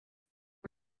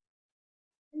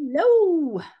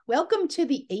Hello, welcome to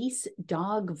the Ace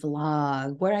Dog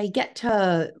Vlog, where I get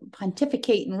to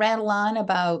pontificate and rattle on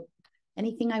about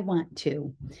anything I want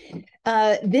to.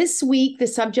 This week, the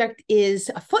subject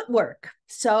is footwork.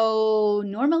 So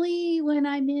normally when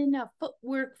I'm in a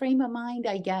footwork frame of mind,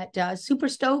 I get super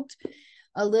stoked,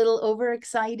 a little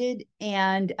overexcited,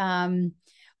 and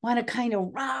want to kind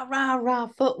of rah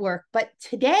footwork. But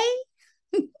today,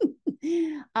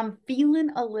 I'm feeling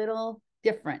a little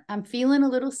different. I'm feeling a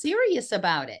little serious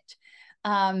about it.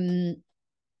 I'm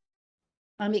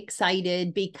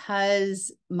excited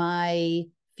because my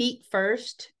Feet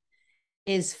First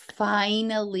is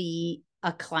finally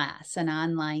a class, an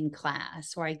online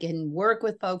class where I can work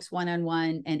with folks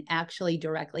one-on-one and actually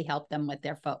directly help them with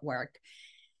their footwork.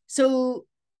 So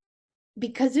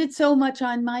because it's so much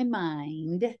on my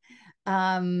mind,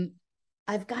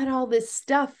 I've got all this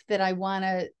stuff that I want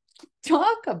to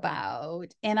talk about,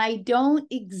 and I don't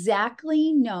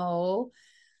exactly know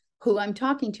who I'm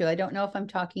talking to. I don't know if I'm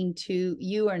talking to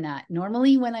you or not.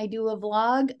 Normally when I do a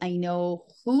vlog, I know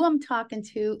who I'm talking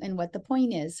to and what the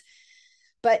point is.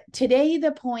 But today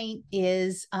the point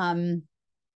is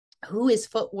who is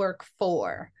footwork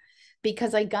for?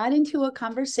 Because I got into a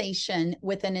conversation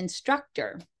with an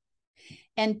instructor,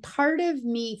 and part of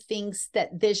me thinks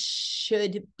that this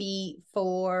should be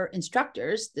for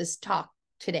instructors, this talk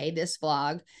today, this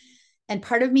vlog. And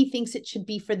part of me thinks it should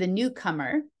be for the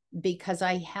newcomer, because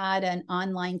I had an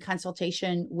online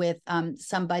consultation with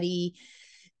somebody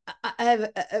I've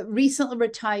recently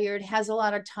retired, has a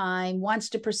lot of time, wants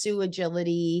to pursue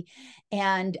agility,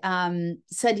 and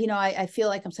said, I feel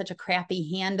like I'm such a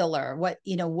crappy handler.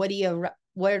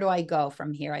 Where do I go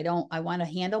from here? I want to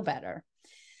handle better.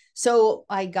 So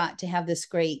I got to have this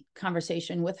great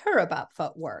conversation with her about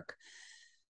footwork.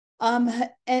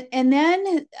 And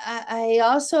then I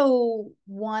also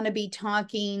want to be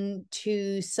talking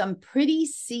to some pretty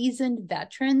seasoned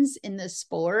veterans in the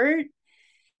sport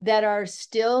that are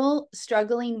still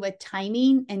struggling with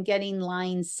timing and getting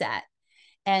lines set.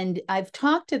 And I've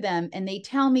talked to them and they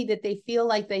tell me that they feel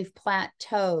like they've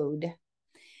plateaued.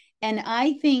 And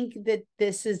I think that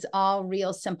this is all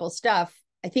real simple stuff.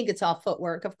 I think it's all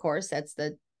footwork, of course. That's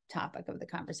the topic of the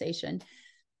conversation.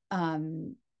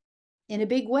 In a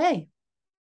big way.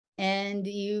 And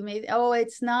you may,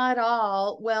 it's not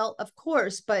all. Well, of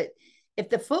course, but if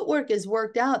the footwork is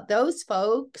worked out, those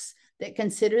folks that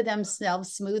consider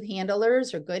themselves smooth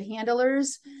handlers or good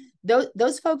handlers,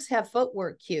 those folks have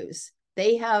footwork cues.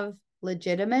 They have a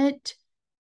legitimate,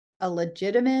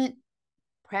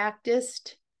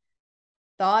 practiced,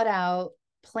 thought out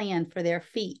plan for their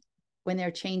feet when they're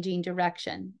changing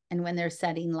direction and when they're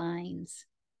setting lines.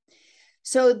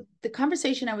 So the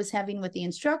conversation I was having with the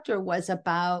instructor was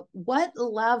about what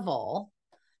level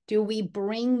do we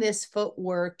bring this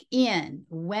footwork in?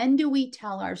 When do we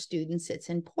tell our students it's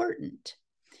important?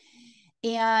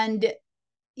 And,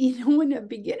 in a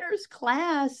beginner's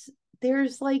class,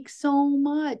 there's like so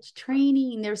much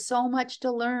training. There's so much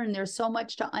to learn. There's so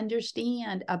much to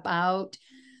understand about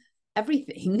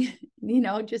everything,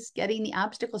 just getting the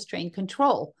obstacles trained,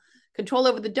 control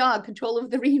over the dog, control over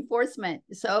the reinforcement.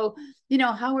 So,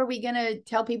 how are we going to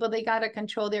tell people they got to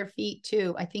control their feet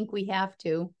too? I think we have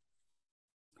to,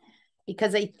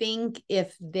 because I think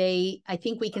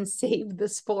we can save the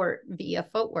sport via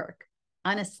footwork,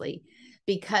 honestly,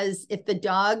 because if the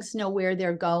dogs know where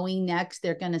they're going next,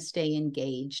 they're going to stay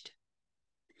engaged.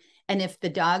 And if the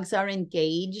dogs are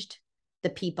engaged, the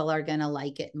people are going to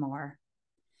like it more.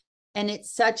 And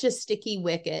it's such a sticky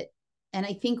wicket. And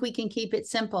I think we can keep it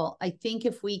simple. I think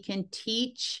if we can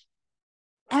teach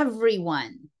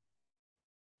everyone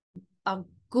a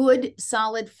good,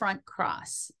 solid front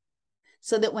cross,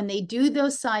 so that when they do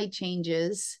those side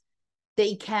changes,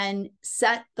 they can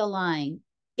set the line.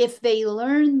 If they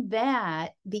learn that,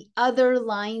 the other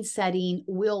line setting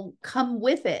will come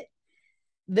with it.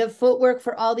 The footwork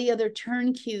for all the other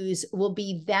turn cues will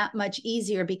be that much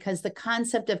easier, because the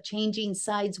concept of changing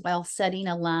sides while setting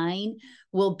a line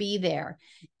will be there.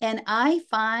 And I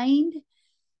find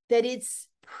that it's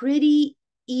pretty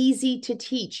easy to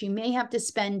teach. You may have to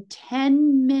spend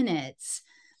 10 minutes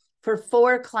for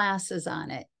 4 classes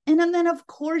on it. And then, of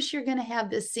course, you're going to have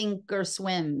the sink or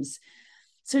swims.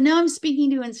 So now I'm speaking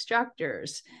to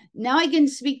instructors. Now I can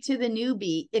speak to the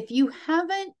newbie. If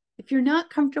you're not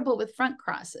comfortable with front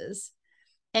crosses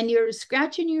and you're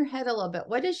scratching your head a little bit,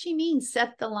 what does she mean,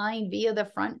 set the line via the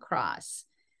front cross?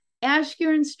 Ask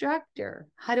your instructor,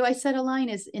 how do I set a line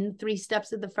is in 3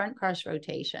 steps of the front cross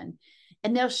rotation?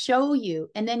 And they'll show you,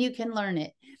 and then you can learn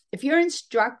it. If your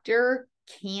instructor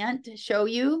can't show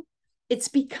you, it's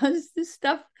because this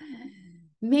stuff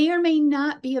may or may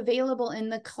not be available in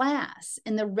the class.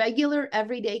 In the regular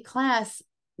everyday class,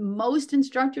 most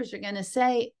instructors are going to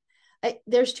say,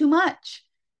 there's too much.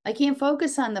 I can't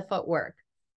focus on the footwork.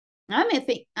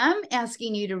 I'm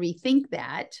asking you to rethink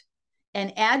that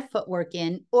and add footwork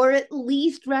in, or at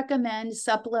least recommend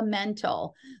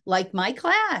supplemental, like my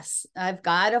class. I've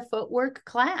got a footwork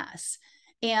class,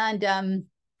 and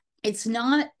it's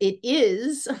not, it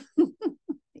is,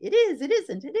 it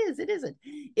isn't.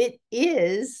 It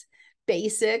is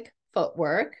basic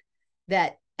footwork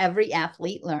that every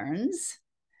athlete learns,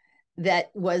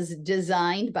 that was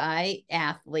designed by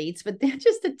athletes, but they're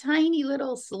just a tiny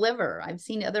little sliver. I've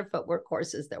seen other footwork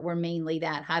courses that were mainly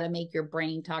that, how to make your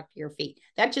brain talk to your feet.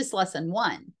 That's just lesson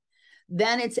one.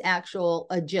 Then it's actual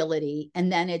agility,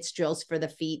 and then it's drills for the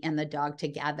feet and the dog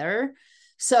together.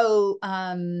 So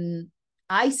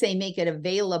I say make it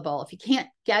available. If you can't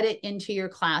get it into your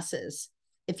classes,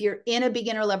 if you're in a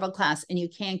beginner level class and you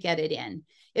can't get it in,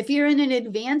 if you're in an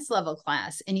advanced level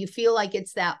class and you feel like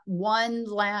it's that one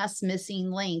last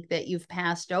missing link that you've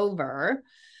passed over,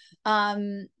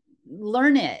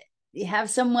 learn it. Have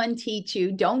someone teach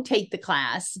you. Don't take the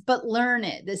class, but learn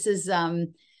it. This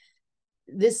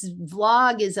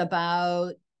vlog is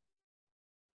about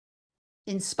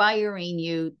inspiring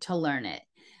you to learn it.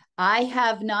 I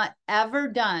have not ever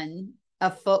done a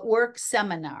footwork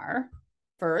seminar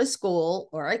for a school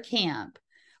or a camp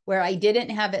where I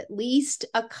didn't have at least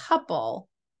a couple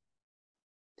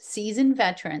seasoned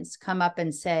veterans come up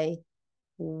and say,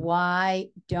 why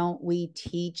don't we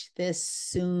teach this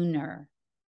sooner?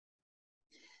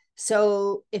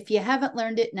 So if you haven't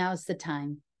learned it, now's the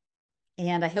time.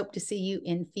 And I hope to see you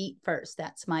in Feet First.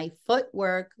 That's my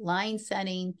footwork, line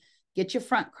setting, get your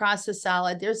front crosses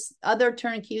solid. There's other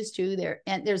turn cues too there.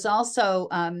 And there's also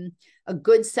a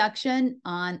good section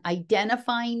on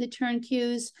identifying the turn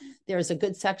cues. There's a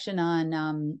good section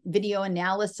on video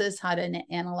analysis, how to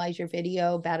analyze your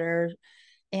video better.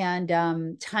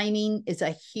 And timing is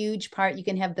a huge part. You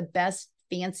can have the best,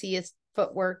 fanciest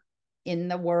footwork in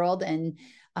the world. And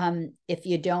if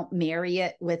you don't marry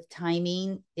it with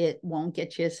timing, it won't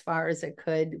get you as far as it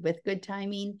could with good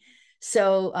timing.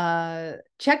 So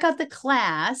check out the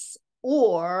class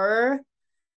or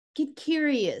get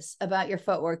curious about your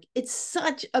footwork. It's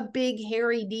such a big,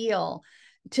 hairy deal.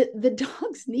 The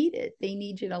dogs need it. They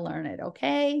need you to learn it.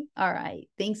 Okay. All right.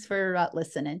 Thanks for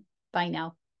listening. Bye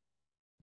now.